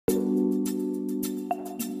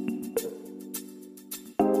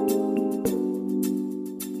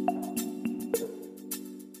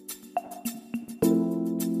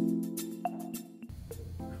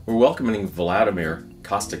We're welcoming Vladimir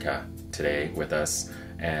Kostka today with us,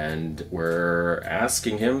 and we're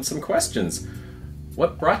asking him some questions.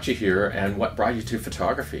 What brought you here, and what brought you to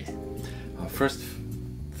photography? First,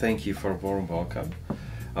 thank you for a warm welcome.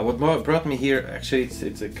 What brought me here, actually,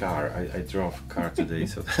 it's a car. I drove a car today,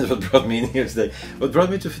 so that's what brought me in here today. What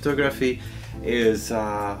brought me to photography is,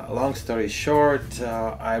 long story short,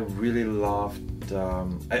 I really loved,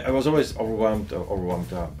 I was always overwhelmed.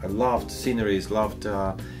 I loved sceneries, loved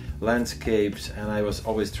landscapes, and I was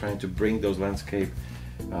always trying to bring those landscapes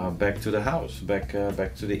back to the house, back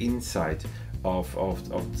to the inside of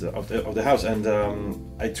the house. And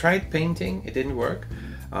I tried painting, it didn't work.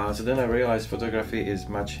 So then I realized photography is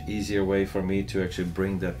much easier way for me to actually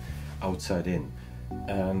bring that outside in,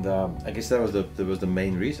 and I guess that was the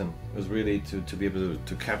main reason. It was really to be able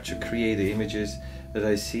to capture, create the images that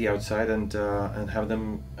I see outside and have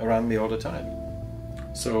them around me all the time.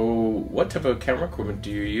 So what type of camera equipment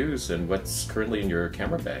do you use, and what's currently in your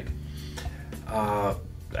camera bag?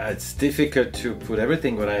 It's difficult to put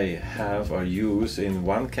everything what I have or use in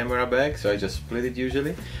one camera bag, so I just split it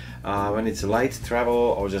usually. When it's light travel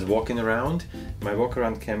or just walking around, my walk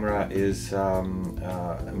around camera is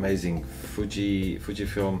amazing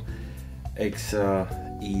Fujifilm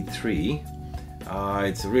X-E3.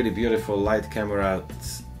 It's a really beautiful light camera.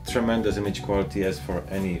 It's tremendous image quality as for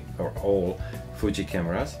any or all Fuji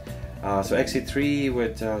cameras. So X-E3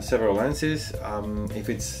 with several lenses. If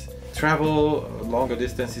it's travel longer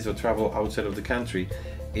distances or travel outside of the country,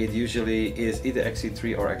 it usually is either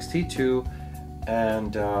X-E3 or X-T2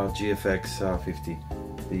 and GFX 50,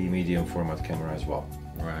 the medium format camera as well.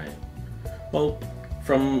 Right. Well,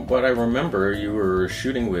 from what I remember, you were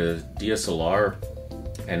shooting with DSLR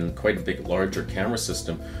and quite a big larger camera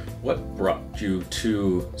system. What brought you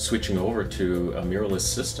to switching over to a mirrorless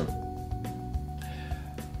system?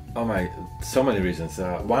 Oh my, so many reasons.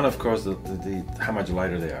 One, of course, the how much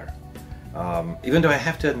lighter they are. Even though I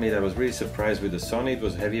have to admit I was really surprised with the Sony. It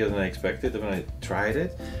was heavier than I expected when I tried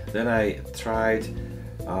it. Then I tried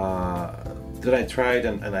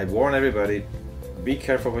and I warn everybody, be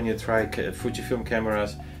careful when you try Fujifilm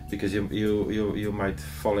cameras, because you might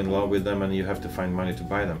fall in love with them and you have to find money to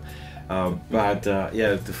buy them.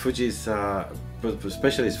 Yeah, the Fuji's,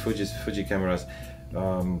 especially Fuji cameras,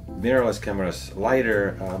 mirrorless cameras,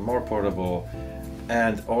 lighter, more portable,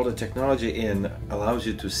 and all the technology in allows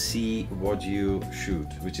you to see what you shoot,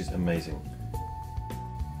 which is amazing.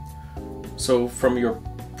 So from your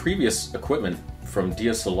previous equipment, from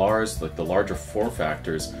DSLRs, like the larger form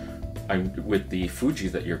factors, with the Fuji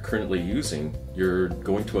that you're currently using, you're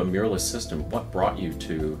going to a mirrorless system. What brought you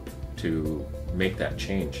to make that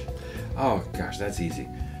change? Oh gosh, that's easy.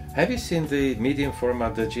 Have you seen the medium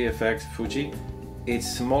format, the GFX Fuji? It's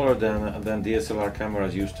smaller than DSLR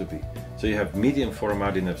cameras used to be. So you have medium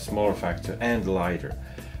format in a smaller factor and lighter.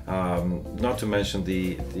 Not to mention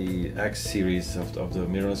the X series of the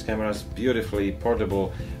mirrorless cameras, beautifully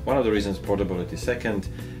portable. One of the reasons portability. Second,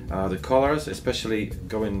 the colors, especially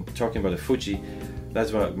talking about the Fuji.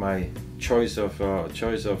 That's what my choice of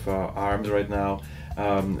arms right now.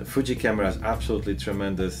 Fuji camera has absolutely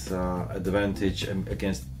tremendous advantage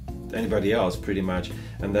against anybody else pretty much,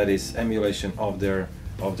 and that is emulation of their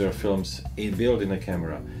films built in the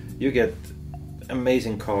camera. You get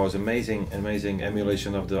amazing colors, amazing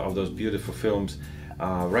emulation of those beautiful films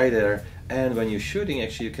right there, and when you're shooting,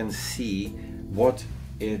 actually you can see what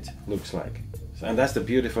it looks like. And that's the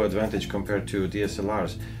beautiful advantage compared to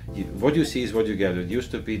DSLRs. What you see is what you get. It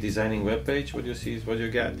used to be designing web page, what you see is what you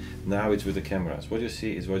get. Now it's with the cameras. What you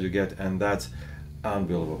see is what you get, and that's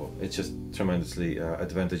unbelievable. It's just tremendously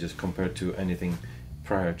advantageous compared to anything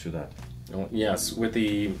prior to that. Oh, yes, with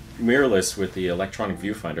the mirrorless, with the electronic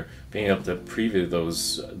viewfinder, being able to preview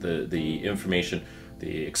the information,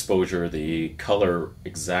 the exposure, the color,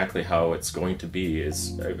 exactly how it's going to be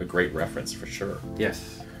is a great reference for sure.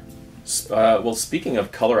 Yes. Well, speaking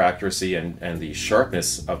of color accuracy and the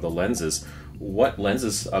sharpness of the lenses, what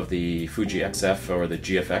lenses of the Fuji XF or the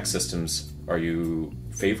GFX systems are you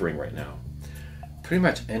favoring right now? Pretty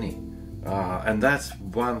much any, and that's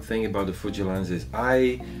one thing about the Fuji lenses.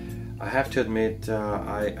 I have to admit,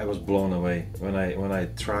 I was blown away when I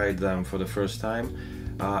tried them for the first time.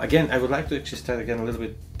 Again, I would like to actually start again a little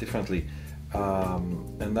bit differently,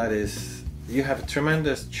 and that is, you have a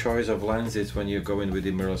tremendous choice of lenses when you go in with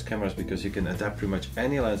the mirrorless cameras, because you can adapt pretty much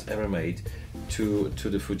any lens ever made to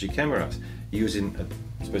the Fuji cameras using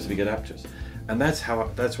specific adapters, and that's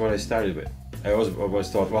what I started with. I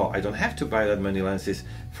always thought, well, I don't have to buy that many lenses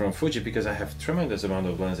from Fuji because I have tremendous amount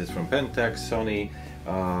of lenses from Pentax, Sony,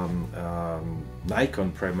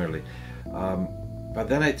 Nikon primarily. But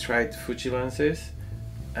then I tried Fuji lenses,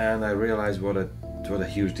 and I realized what a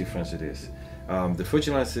huge difference it is. The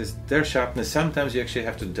Fuji lenses, their sharpness, sometimes you actually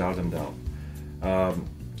have to dial them down.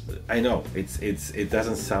 I know it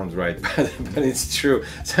doesn't sound right, but it's true.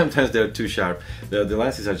 Sometimes they're too sharp. The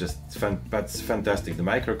lenses are just fantastic. The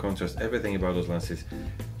micro contrast, everything about those lenses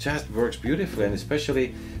just works beautifully, and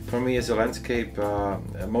especially for me as a landscape,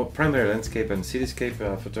 primary landscape and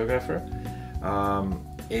cityscape photographer,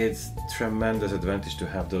 it's tremendous advantage to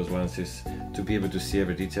have those lenses to be able to see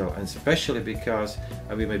every detail, and especially because,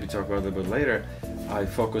 and we maybe talk about it a little bit later, I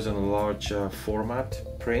focus on large format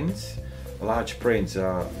prints. Large prints,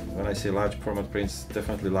 when I say large format prints,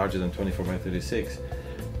 definitely larger than 24 by 36.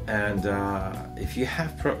 And if you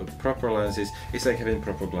have proper lenses, it's like having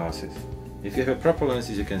proper glasses. If you have proper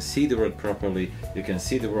lenses, you can see the world properly, you can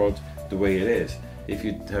see the world the way it is. If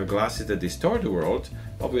you have glasses that distort the world,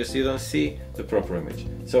 obviously you don't see the proper image.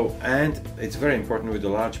 So, and it's very important with the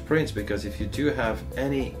large prints, because if you do have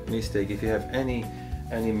any mistake, if you have any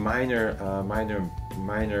minor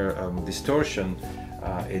distortion,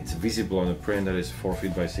 it's visible on a print that is 4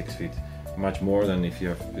 feet by 6 feet, much more than if you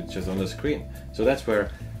have it just on the screen. So that's where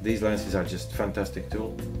these lenses are just fantastic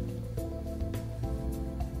tool.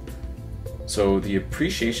 So the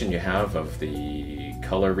appreciation you have of the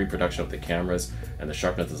color reproduction of the cameras and the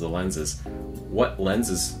sharpness of the lenses, what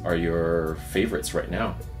lenses are your favorites right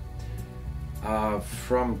now?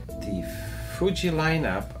 From the Fuji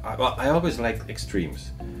lineup, well, I always like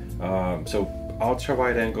extremes. So ultra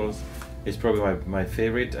wide angles is probably my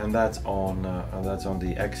favorite, and that's on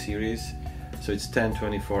the X series. So it's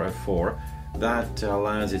 10-24 f4. That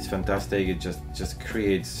lens is fantastic. It just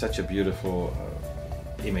creates such a beautiful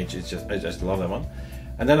image. I just love that one.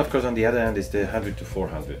 And then of course on the other end is the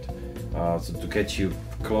 100-400. So to get you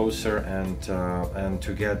closer and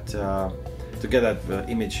to get that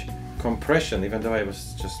image compression. Even though I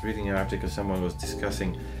was just reading an article, someone was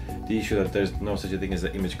discussing the issue that there's no such a thing as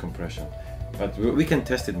the image compression. But we can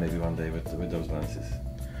test it maybe one day with those lenses.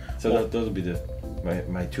 So well, those would be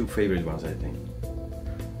my two favorite ones, I think.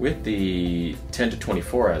 With the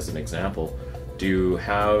 10-24 as an example, do you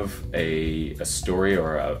have a story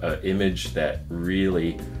or an image that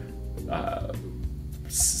really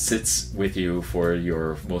sits with you for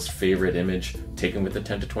your most favorite image taken with the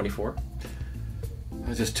 10-24?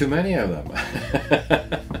 There's just too many of them.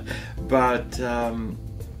 But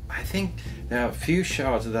I think there are a few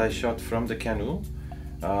shots that I shot from the canoe.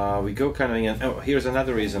 We go canoeing, and here's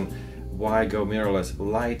another reason why I go mirrorless: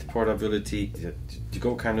 light, portability. To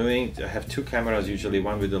go canoeing, I have two cameras usually,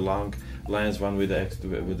 one with the long lens, one with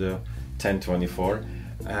the 10-24,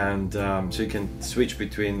 and so you can switch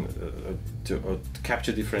between to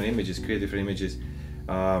capture different images, create different images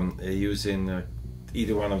using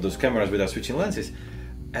either one of those cameras without switching lenses.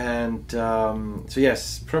 And so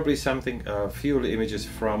yes, probably a few images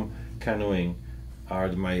from canoeing are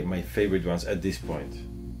my favorite ones at this point.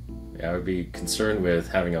 Yeah, I would be concerned with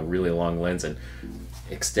having a really long lens and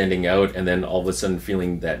extending out, and then all of a sudden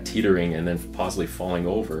feeling that teetering and then possibly falling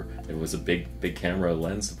over. It was a big camera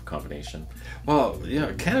lens combination. Well,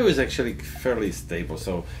 yeah, canoe is actually fairly stable,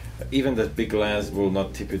 so even the big lens will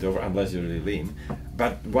not tip it over unless you really lean.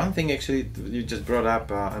 But one thing actually you just brought up,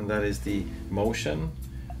 and that is the motion.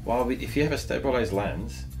 Well, if you have a stabilized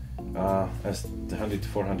lens, as the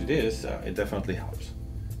 100-400 is, it definitely helps.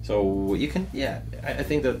 So you can, yeah, I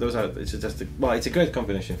think that those are, it's a great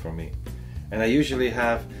combination for me. And I usually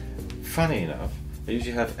have, funny enough, I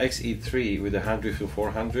usually have XE3 with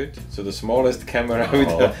 100-400, so the smallest camera with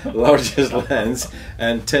the largest lens,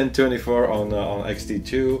 and 10-24 on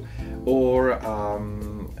XT2, or,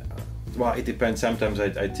 well, it depends. Sometimes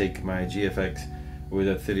I take my GFX with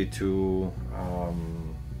a 32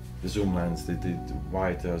 zoom lens, the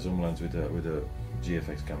wide zoom lens with a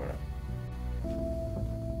GFX camera.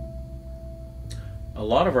 A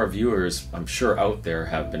lot of our viewers, I'm sure out there,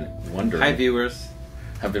 have been wondering. Hi viewers.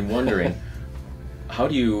 Have been wondering, how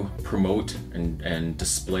do you promote and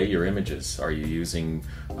display your images? Are you using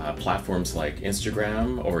platforms like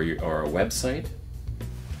Instagram or a website?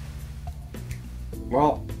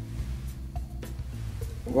 Well,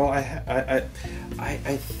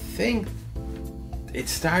 I think it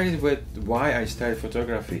started with why I started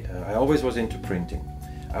photography. I always was into printing.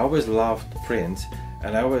 I always loved print,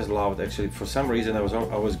 and I always loved, actually, for some reason, I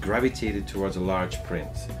was gravitated towards a large print.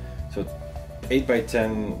 So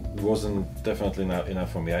 8x10 wasn't definitely not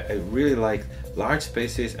enough for me. I really like large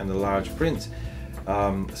spaces and the large prints.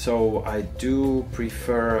 So I do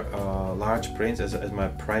prefer large prints as my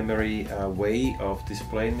primary way of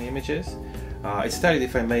displaying the images. It started,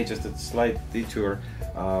 if I may, just a slight detour.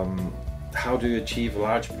 How do you achieve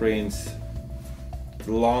large prints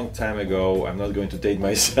long time ago. I'm not going to date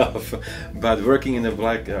myself, but working in a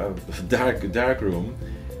dark room.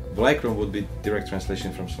 Black room would be direct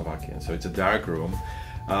translation from Slovakian, so it's a dark room.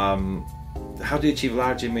 How do you achieve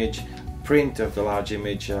large image? Print of the large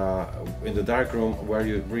image in the dark room where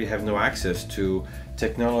you really have no access to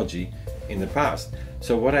technology in the past.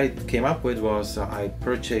 So what I came up with was I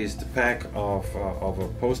purchased a pack of a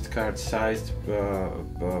postcard sized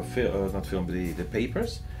not film, the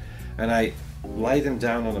papers, and I lay them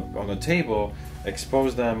down on a table,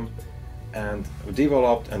 expose them, and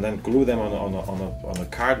developed and then glue them on a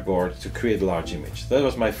cardboard to create a large image. That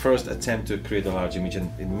was my first attempt to create a large image, and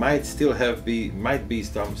it might still might be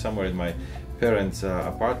somewhere in my parents'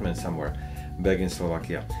 apartment somewhere back in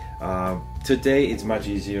Slovakia. Today it's much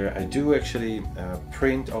easier. I do actually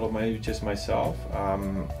print all of my images myself.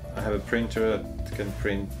 I have a printer that can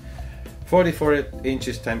print 44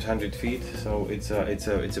 inches times 100 feet, so it's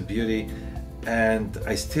a beauty. And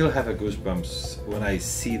I still have a goosebumps when I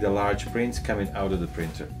see the large prints coming out of the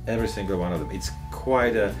printer. Every single one of them. It's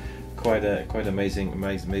quite amazing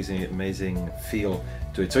feel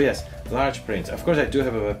to it. So yes, large prints. Of course, I do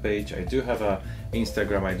have a web page. I do have a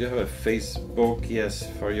Instagram. I do have a Facebook. Yes,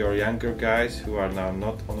 for your younger guys who are now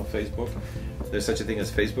not on a Facebook, there's such a thing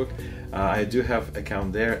as Facebook. I do have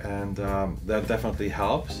account there, and that definitely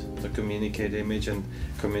helps to communicate image and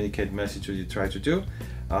communicate message that you try to do.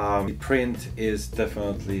 Print is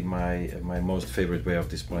definitely my most favorite way of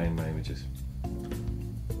displaying my images.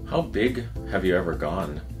 How big have you ever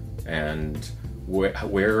gone, and what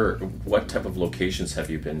type of locations have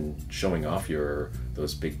you been showing off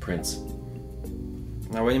those big prints?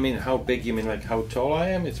 Now, when you mean how big, you mean like how tall I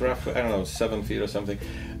am? It's roughly, I don't know, 7 feet or something.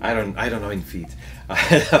 I don't know in feet.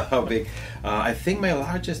 How big? I think my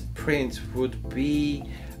largest print would be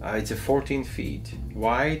it's a 14 feet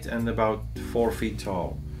wide and about 4 feet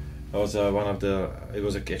tall. That was it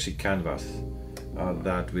was actually canvas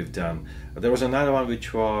that we've done. There was another one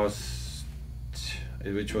which was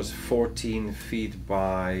 14 feet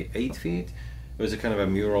by 8 feet. It was a kind of a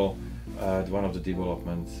mural at one of the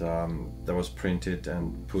developments that was printed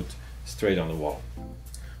and put straight on the wall.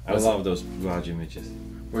 I love those large images.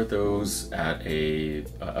 Were those at a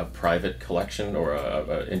private collection or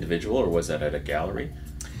a individual, or was that at a gallery?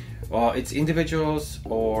 Well, it's individuals,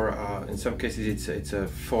 or in some cases it's a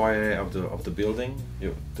foyer of the building.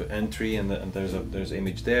 The entry and there's an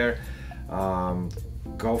image there.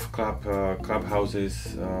 Golf club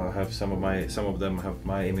clubhouses have some of them have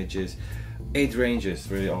my images. It ranges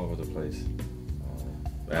really all over the place.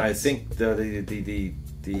 I think the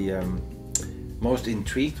most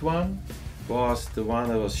intrigued one was the one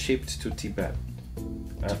that was shipped to Tibet.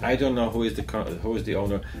 I don't know who is the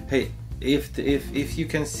owner. Hey, if you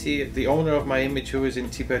can see the owner of my image who is in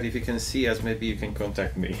Tibet, if you can see us, maybe you can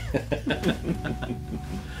contact me.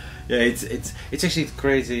 Yeah, it's actually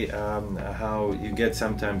crazy how you get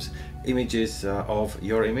sometimes images of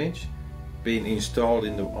your image being installed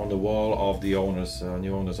on the wall of the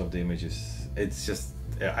new owners of the images. It's just,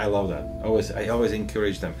 I love that. I always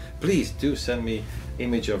encourage them. Please do send me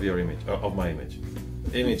image of your image, of my image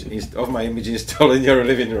installed in your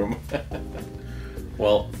living room.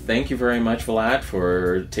 Well, thank you very much, Vlad,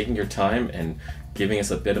 for taking your time and giving us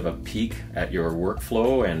a bit of a peek at your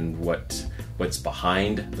workflow and what's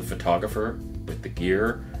behind the photographer with the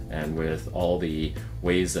gear and with all the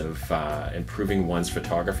ways of improving one's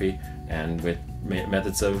photography and with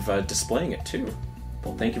methods of displaying it too.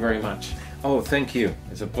 Well, thank you very much. Oh, thank you.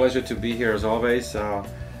 It's a pleasure to be here as always.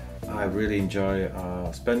 I really enjoy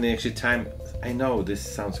spending actually time. I know this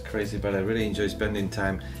sounds crazy, but I really enjoy spending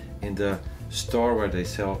time in the store where they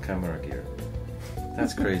sell camera gear.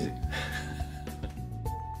 That's crazy.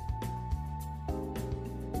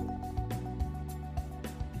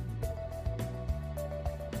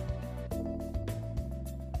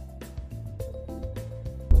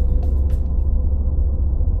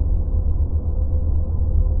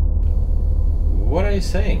 What are you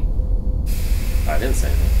saying? I didn't say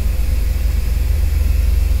anything.